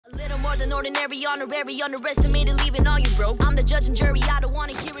than ordinary, honorary, underestimated, leaving all you broke. I'm the judge and jury, I don't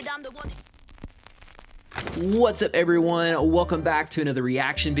wanna hear it, I'm the one. What's up everyone? Welcome back to another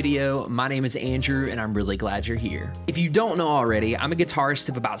reaction video. My name is Andrew and I'm really glad you're here. If you don't know already, I'm a guitarist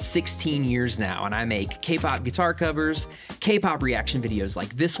of about 16 years now and I make K-pop guitar covers, K-pop reaction videos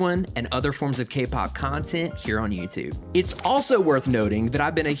like this one, and other forms of K-pop content here on YouTube. It's also worth noting that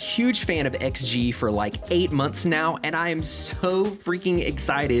I've been a huge fan of XG for like 8 months now and I am so freaking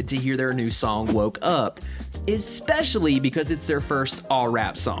excited to hear their new song, Woke Up, especially because it's their first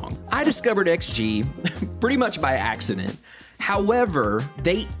all-rap song. I discovered XG pretty much by accident. However,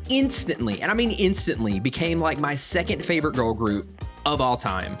 they instantly, and I mean instantly, became like my second favorite girl group of all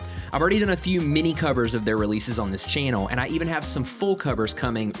time. I've already done a few mini covers of their releases on this channel, and I even have some full covers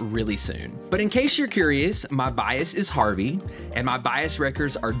coming really soon. But in case you're curious, my bias is Harvey, and my bias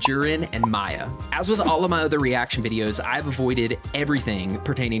records are Jurin and Maya. As with all of my other reaction videos, I've avoided everything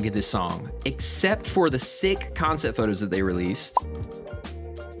pertaining to this song, except for the sick concept photos that they released.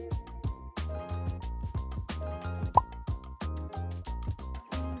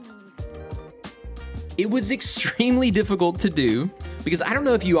 It was extremely difficult to do because I don't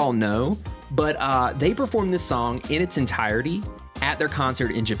know if you all know, but they performed this song in its entirety at their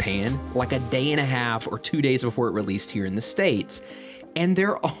concert in Japan, like a day and a half or 2 days before it released here in the States. And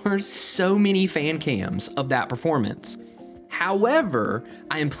there are so many fan cams of that performance. However,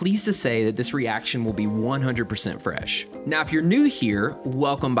 I am pleased to say that this reaction will be 100% fresh. Now, if you're new here,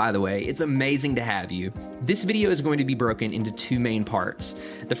 welcome by the way, it's amazing to have you. This video is going to be broken into two main parts.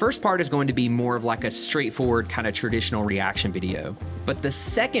 The first part is going to be more of like a straightforward kind of traditional reaction video. But the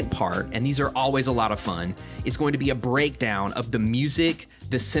second part, and these are always a lot of fun, is going to be a breakdown of the music,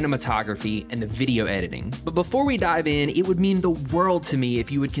 the cinematography, and the video editing. But before we dive in, it would mean the world to me if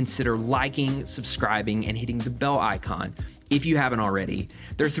you would consider liking, subscribing, and hitting the bell icon if you haven't already.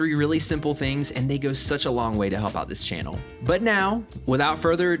 They're three really simple things and they go such a long way to help out this channel. But now, without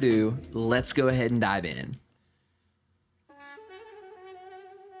further ado, let's go ahead and dive in.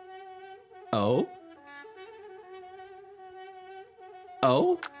 Oh?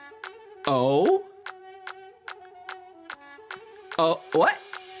 Oh? Oh? Oh, what?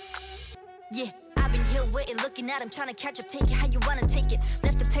 Yeah, I've been here waiting, looking at him, trying to catch up, take it how you wanna take it.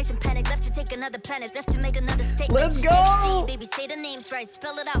 Left to place and panic, left to take another planet, left to make another statement. Let's go! XG, baby, say the names right,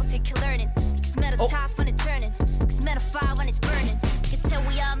 spell it out so you can learn it. Cause metal ties when it's turning, cause metal fire when it's burning. Can tell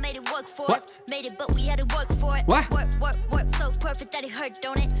we all made it work for us, made it, but we had to work for it. What? Work, so perfect that it hurt,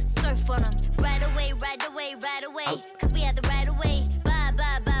 don't it? Surf on them, right away, cause we had the right away. Bye,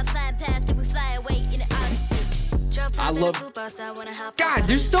 flying past it, we fly away in the outer space. I love. God,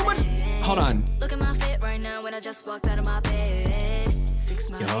 there's so much. Hold on. Look at my fit right now when I just walked out of my bed.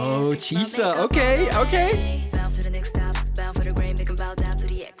 Yo, Chisa. Okay. Bound to the next stop, bound for the grain, make 'em bow down to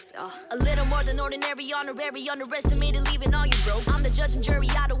the X. A little more than ordinary, honorary, underestimated, leaving all you broke. I'm the judge and jury,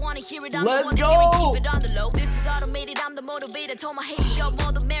 I don't wanna hear it. I'm the one that keep it on the low. This is automated, I'm the motivator. Told my haters, y'all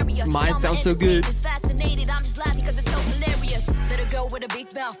more the merrier. Mine sounds so good. Fascinated, I'm just laughing cause it's so hilarious. Little girl with a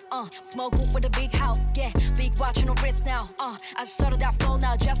big mouth, smoke with a big house, yeah. Big watch on her wrist now, I just started that flow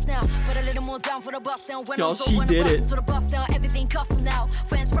now, just now. Put a little more down for the bus down. When I'm so when I bust into the bus down, everything custom now.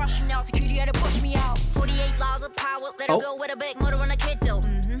 Friends rushing now, security had to push me out. 48 laws of power, let her go with a big motor on a kid though.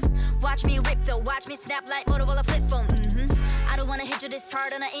 Watch me rip though, watch me snap like Motorola flip phone. I don't wanna hit you this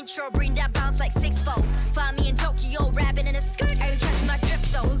hard on an intro, bring that bounce like 6'4". Find me in Tokyo, rapping in a skirt. Are you catching my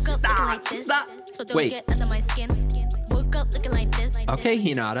drift though? Woke up looking like this, so don't get under my skin. Woke up looking like this. Okay,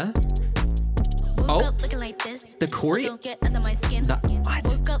 Hinata. Woke up looking like this. The choreo. So don't get under my skin. What?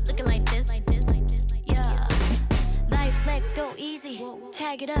 Woke up looking like this. Yeah. Life flex, go easy.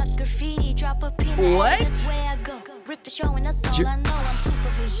 Tag it up, graffiti, drop a pin. What? That's where I go. Rip the show and that's all I know. I'm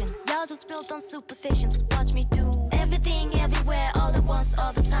supervision. Y'all just built on superstitions. Watch me do everything, everywhere, all at once,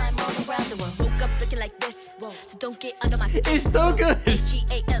 all the time, all around the world. Woke up looking like this, so don't get under my skin. It's so good.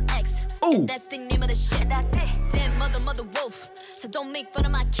 xgalx. Oh. That's the name of the shit. That's it. Damn mother wolf. So don't make fun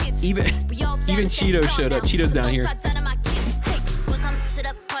of my kids. Even Cheeto showed up. Cheeto's down here. Hey, welcome to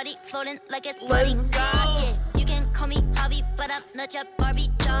the party, floating like it's Mardi Gras. Yeah, you can call me Harvey, but I'm not your Barbie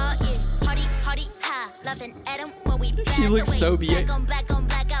doll. Yeah, party, ha, laughing at him when we blast. She looks so black on black,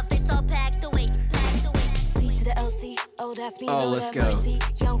 our face all packed away. C to the LC, oh that's me. Oh, let's go.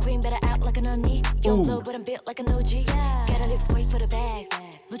 Young queen better act like an onion. Young blow, but I'm built like an OG. Yeah, gotta lift weight for the bags.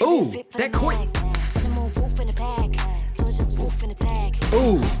 Oh, that coin. In the bag, so it's just wolf in the tag.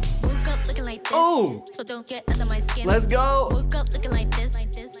 Oh. Woke up looking like this, so don't get under my skin. Let's go. Woke up looking like this.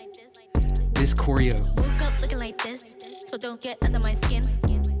 This choreo. Woke up looking like this, so don't get under my skin.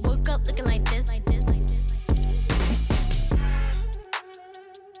 Woke up looking like this.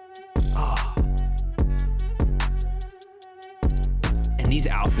 And these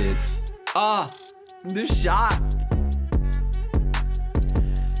outfits. Ah, the shot.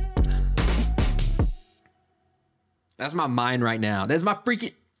 That's my mind right now. That's my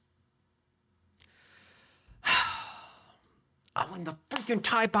freaking... Oh, and the freaking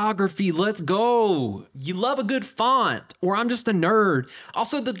typography. Let's go. You love a good font, or I'm just a nerd.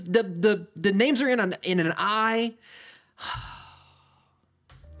 Also, the names are in an I.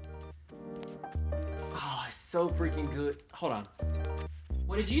 Oh, it's so freaking good. Hold on.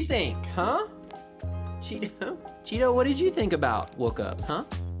 What did you think, huh? Cheeto, what did you think about Woke Up, huh?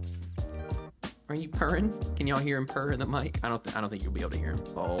 Are you purring? Can y'all hear him purr in the mic? I don't think you'll be able to hear him.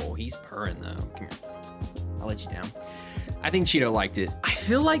 Oh, he's purring though. Come here. I'll let you down. I think Cheeto liked it. I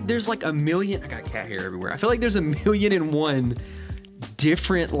feel like there's like a million, I got cat hair everywhere. I feel like there's a million and one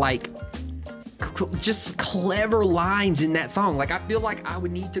different like just clever lines in that song. Like I feel like I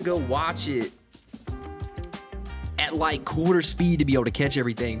would need to go watch it at like quarter speed to be able to catch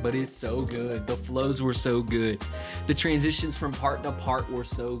everything, but it's so good. The flows were so good. The transitions from part to part were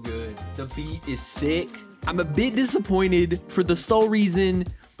so good. The beat is sick. I'm a bit disappointed for the sole reason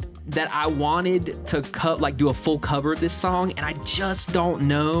that I wanted to do a full cover of this song, and I just don't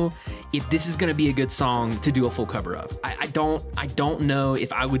know if this is gonna be a good song to do a full cover of. I don't know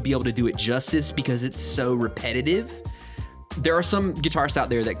if I would be able to do it justice because it's so repetitive. There are some guitarists out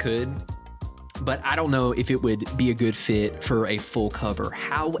there that could, but I don't know if it would be a good fit for a full cover.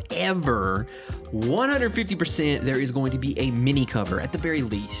 However, 150% there is going to be a mini cover at the very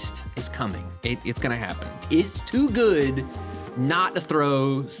least. It's coming. It's gonna happen. It's too good not to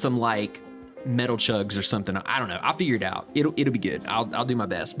throw some like metal chugs or something. I don't know. I'll figure it out. It'll be good. I'll do my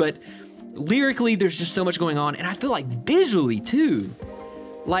best. But lyrically, there's just so much going on, and I feel like visually too,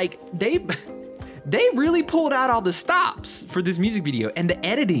 like they really pulled out all the stops for this music video, and the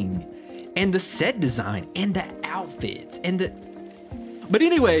editing, and the set design, and the outfits, and the. But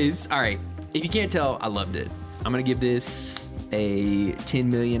anyways, all right. If you can't tell, I loved it. I'm gonna give this a 10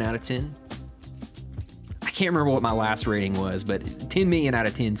 million out of 10. I can't remember what my last rating was, but 10 million out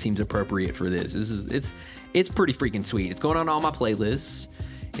of 10 seems appropriate for this. It's pretty freaking sweet. It's going on all my playlists.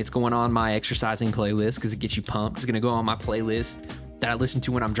 It's going on my exercising playlist because it gets you pumped. It's gonna go on my playlist that I listen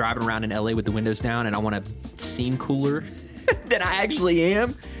to when I'm driving around in LA with the windows down and I want to seem cooler than I actually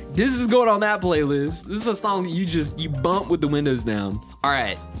am. This is going on that playlist. This is a song that you bump with the windows down. All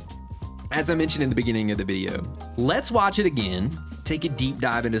right. As I mentioned in the beginning of the video, let's watch it again. Take a deep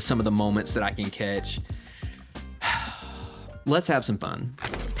dive into some of the moments that I can catch. Let's have some fun.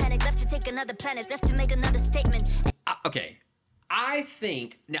 Panic, left to take another planet, left to make another statement. Okay, I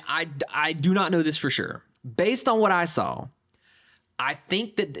think, now I do not know this for sure. Based on what I saw, I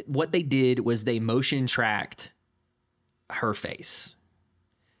think that what they did was they motion tracked her face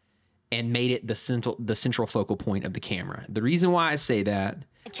and made it the central focal point of the camera. The reason why I say that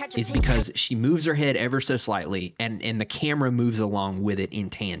is because she moves her head ever so slightly, and the camera moves along with it in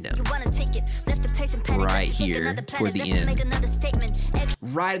tandem. Right here, toward the end.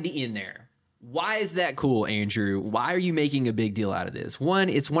 Right at the end there. Why is that cool, Andrew? Why are you making a big deal out of this?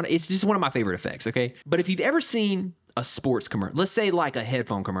 It's just one of my favorite effects, okay? But if you've ever seen a sports commercial, let's say like a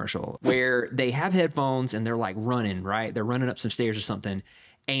headphone commercial, where they have headphones and they're like running, right? They're running up some stairs or something,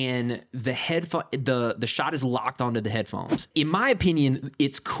 and the shot is locked onto the headphones. In my opinion,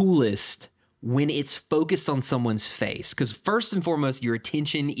 it's coolest when it's focused on someone's face, because first and foremost, your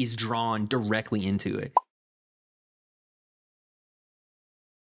attention is drawn directly into it.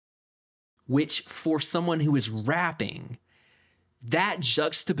 Which, for someone who is rapping, that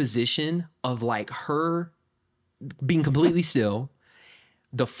juxtaposition of like her being completely still,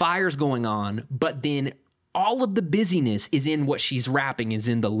 the fire's going on, but then all of the busyness is in what she's rapping, is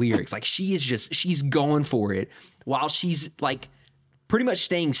in the lyrics. Like she's going for it while she's like pretty much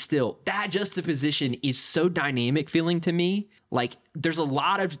staying still. That juxtaposition is so dynamic feeling to me. Like there's a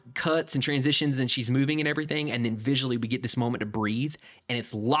lot of cuts and transitions and she's moving and everything. And then visually we get this moment to breathe and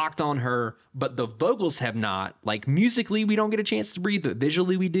it's locked on her, but the vocals have not. Like musically, we don't get a chance to breathe, but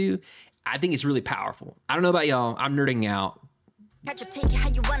visually we do. I think it's really powerful. I don't know about y'all. I'm nerding out. But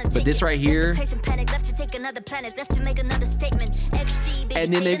this right here,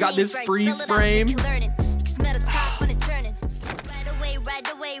 and then they've got this freeze frame.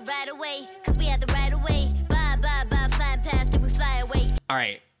 All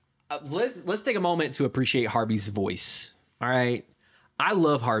right, let's take a moment to appreciate Harvey's voice. All right, I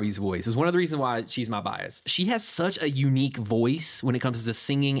love Harvey's voice. It's one of the reasons why she's my bias. She has such a unique voice when it comes to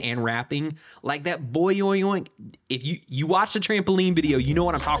singing and rapping. Like that boy yoink yoink. If you watch the trampoline video, you know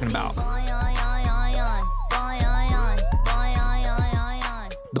what I'm talking about.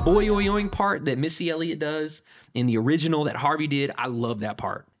 The boy yoing part that Missy Elliott does in the original that Harvey did, I love that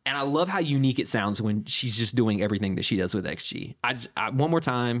part. And I love how unique it sounds when she's just doing everything that she does with XG. One more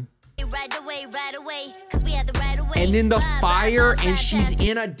time. Right away, 'cause we had the right away. And then the fire, and she's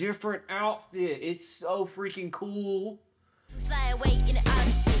in a different outfit. It's so freaking cool. Fly away in the outer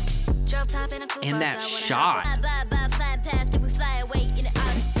space. Drop top in a coupe, And that I wanna shot. hop, flying past, and we fly away in the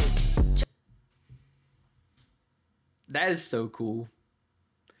outer space. That is so cool.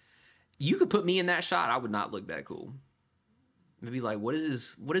 You could put me in that shot. I would not look that cool. Maybe like, what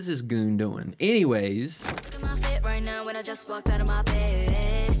is this goon doing? Anyways. Look at my fit right now when I just walked out of my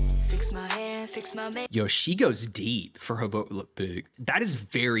bed. Fix my hair, fix my makeup. Yo, she goes deep for her vocal. Look big. That is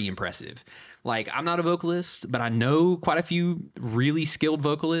very impressive. Like, I'm not a vocalist, but I know quite a few really skilled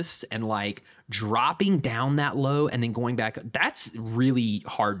vocalists, and like dropping down that low and then going back, that's really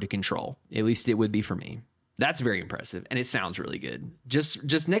hard to control. At least it would be for me. That's very impressive, and it sounds really good.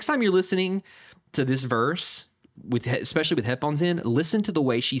 Just next time you're listening to this verse, especially with headphones in, listen to the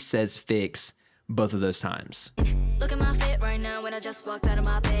way she says fix both of those times. Look at my fit right now when I just walked out of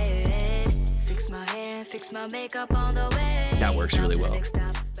my bed. Fix my hair, fix my makeup on the way. That works really well.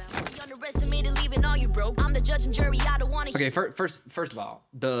 Okay, first of all,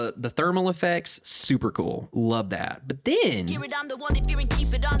 the thermal effects, super cool. Love that. But then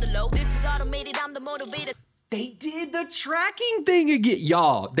they did the tracking thing again.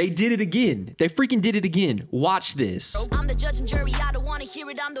 Y'all, they did it again. They freaking did it again. Watch this. I'm the judge and jury, I don't wanna hear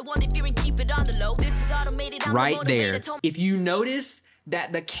it. I'm the one that fear and keep it on the low. This is automated. Right there. If you notice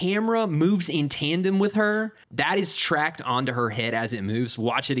that the camera moves in tandem with her, that is tracked onto her head as it moves.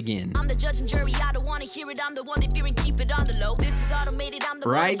 Watch it again. I'm the judge and jury, I don't wanna hear it. I'm the one that fear and keep it on the low. This is automated. I'm the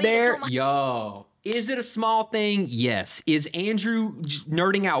right there. Yo. Is it a small thing? Yes. Is Andrew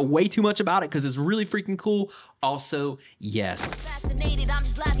nerding out way too much about it because it's really freaking cool? Also, yes. Fascinated, I'm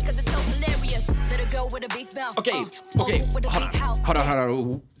just laughing because it's so hilarious. Let her go with a big mouth. Okay, hold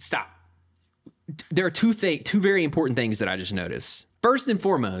on. Stop. There are two very important things that I just noticed. First and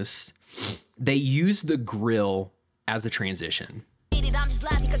foremost, they use the grill as a transition. I'm just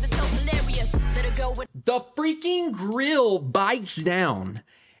laughing because it's so hilarious. Let her go with the freaking grill bites down.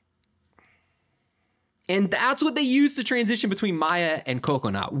 And that's what they use to transition between Maya and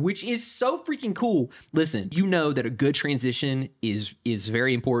Coconut, which is so freaking cool. Listen, you know that a good transition is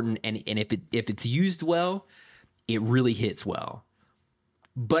very important, and if it's used well, it really hits well.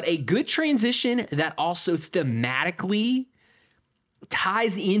 But a good transition that also thematically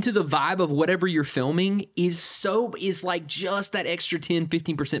ties into the vibe of whatever you're filming is like just that extra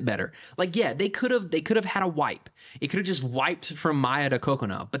 10-15% better. Like, yeah, they could have had a wipe. It could have just wiped from Maya to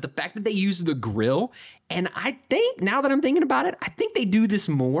Coconut. But the fact that they use the grill, and I think, now that I'm thinking about it, I think they do this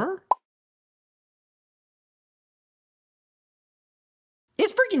more.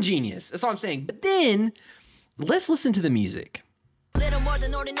 It's freaking genius. That's all I'm saying. But then let's listen to the music. little more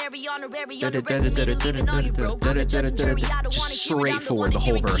than ordinary, honorary, Just straightforward the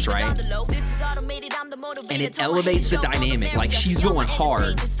whole verse, right? And it elevates the dynamic, like she's going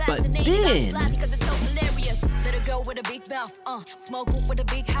hard. But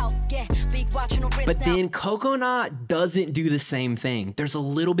then Coconut doesn't do the same thing. There's a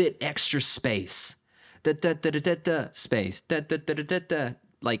little bit extra space. Space.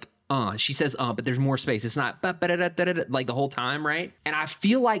 Like, she says, but there's more space. It's not like the whole time, right? And I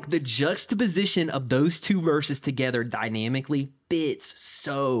feel like the juxtaposition of those two verses together dynamically fits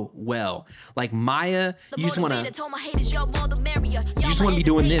so well. Like Maya, you just want to be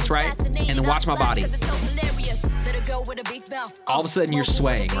doing this, right? And then watch my body. All of a sudden you're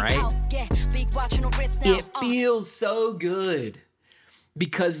swaying, right? It feels so good.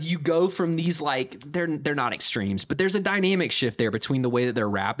 Because you go from these, like, they're not extremes, but there's a dynamic shift there between the way that they're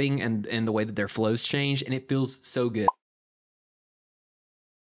rapping and the way that their flows change, and it feels so good.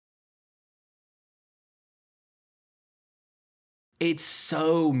 It's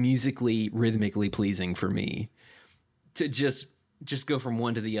so musically, rhythmically pleasing for me to just go from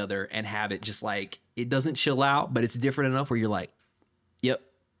one to the other and have it just like, it doesn't chill out, but it's different enough where you're like, yep,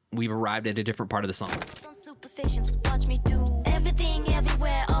 we've arrived at a different part of the song. Superstations, watch me do everything,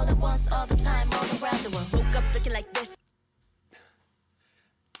 everywhere, all at once, all the time, all around the world. Woke up looking like this.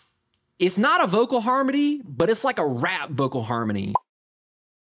 It's not a vocal harmony, but it's like a rap vocal harmony.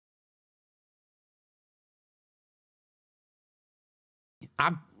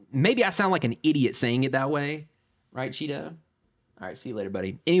 Maybe I sound like an idiot saying it that way, right, Cheetah? All right, see you later,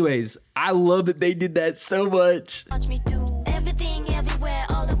 buddy. Anyways, I love that they did that so much. Watch me do everything, everywhere,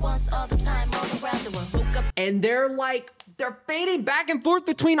 all at once, all the time, all around the world. Woke up. And they're fading back and forth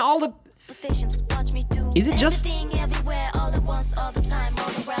between all the stations. Watch me do is it just everything, everywhere, all at once, all the time, all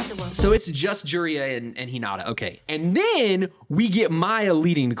around So it's just Juria and Hinata. Okay. And then we get Maya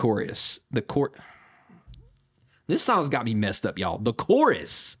leading the chorus. This song's got me messed up, y'all. The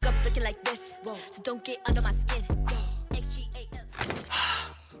chorus. Looking like this, so don't get under my skin.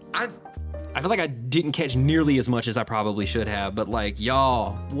 I feel like I didn't catch nearly as much as I probably should have, but like,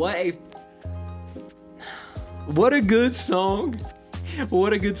 y'all, what a good song.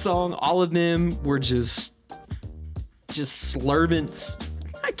 What a good song. All of them were just slurvants.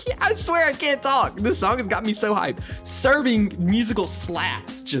 I swear I can't talk. This song has got me so hyped. Serving musical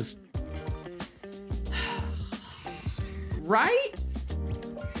slaps, just. Right?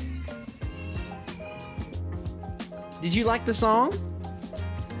 Did you like the song?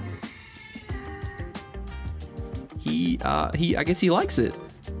 I guess he likes it.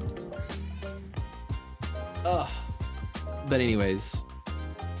 Ugh. But anyways,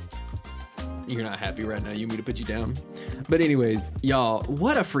 you're not happy right now. You want me to put you down? But anyways, y'all,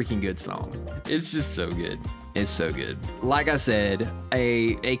 what a freaking good song. It's just so good. It's so good. Like I said,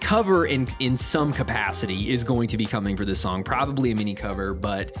 a cover in some capacity is going to be coming for this song, probably a mini cover,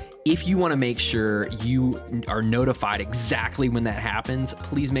 but if you want to make sure you are notified exactly when that happens,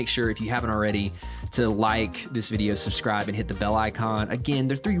 please make sure, if you haven't already, to like this video, subscribe, and hit the bell icon. Again,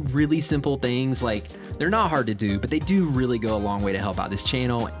 they're 3 really simple things. Like, they're not hard to do, but they do really go a long way to help out this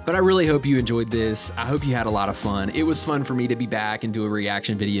channel. But I really hope you enjoyed this. I hope you had a lot of fun. It was fun for me to be back and do a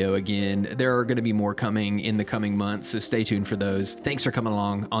reaction video again. There are going to be more coming in the coming months, so stay tuned for those. Thanks for coming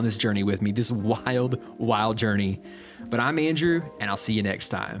along on this journey with me, this wild, wild journey. But I'm Andrew, and I'll see you next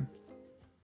time.